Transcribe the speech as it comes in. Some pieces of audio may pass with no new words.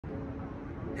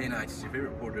Hey Knights, it's your favorite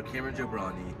reporter, Kamran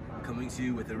Jobrani, coming to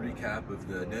you with a recap of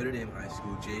the Notre Dame High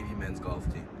School JV men's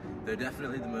golf team. They're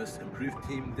definitely the most improved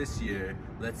team this year.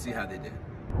 Let's see how they did.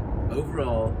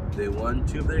 Overall, they won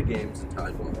 2 of their games and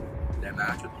tied 1. Their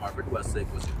match with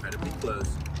Harvard-Westlake was incredibly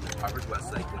close, with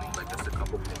Harvard-Westlake winning by just a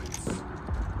couple points.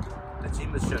 The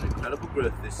team has shown incredible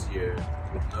growth this year,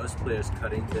 with most players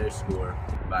cutting their score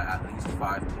by at least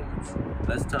 5 points.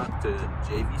 Let's talk to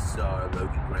JV star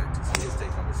Logan Grant to see his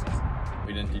take on the season.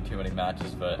 We didn't do too many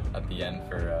matches, but at the end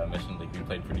for Mission League, we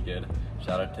played pretty good.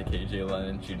 Shout out to KJ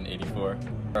Lennon shooting 84.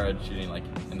 I started shooting like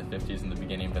in the 50s in the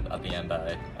beginning, but at the end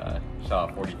I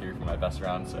shot 43 for my best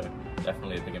round, so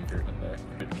definitely a big improvement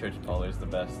there. Coach Pollard's the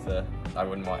best. I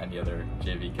wouldn't want any other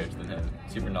JV coach than him.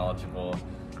 Super knowledgeable,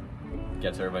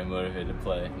 gets everybody motivated to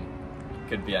play.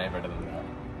 Couldn't be any better than that.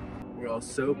 We're all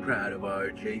so proud of our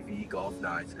JV golf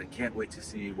Knights and can't wait to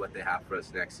see what they have for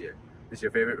us next year. This is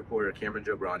your favorite reporter, Kamran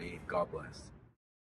Jobrani. God bless.